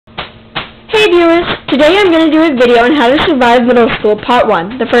Hey viewers, today I'm going to do a video on how to survive middle school, part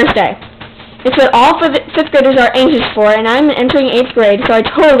 1, the first day. It's what all 5th graders are anxious for, and I'm entering 8th grade, so I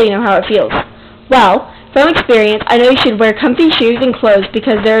totally know how it feels. Well, from experience, I know you should wear comfy shoes and clothes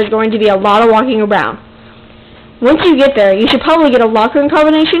because there is going to be a lot of walking around. Once you get there, you should probably get a locker room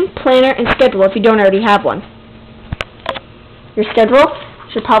combination, planner, and schedule if you don't already have one. Your schedule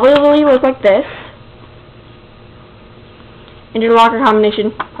should probably look like this. And your locker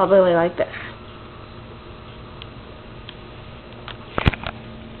combination probably like this.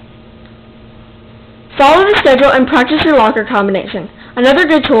 Follow the schedule and practice your locker combination. Another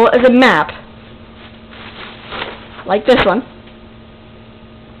good tool is a map, like this one,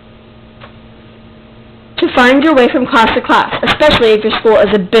 to find your way from class to class, especially if your school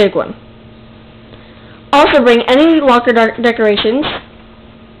is a big one. Also bring any locker decorations,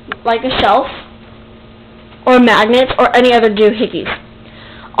 like a shelf, or magnets, or any other doohickeys.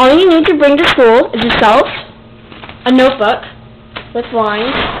 All you need to bring to school is yourself, a notebook with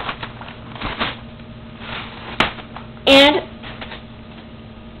lines, and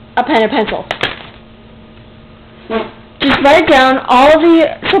a pen and pencil. Just write down all of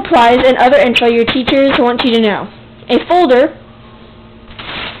the supplies and other info your teachers want you to know. A folder,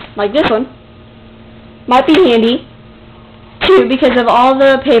 like this one, might be handy, too, because of all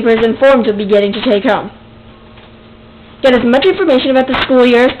the papers and forms you'll be getting to take home. Get as much information about the school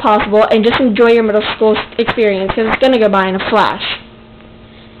year as possible and just enjoy your middle school experience because it's going to go by in a flash.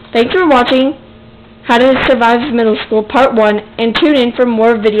 Thanks for watching How to Survive Middle School Part 1, and tune in for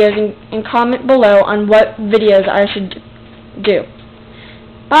more videos and comment below on what videos I should do.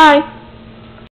 Bye!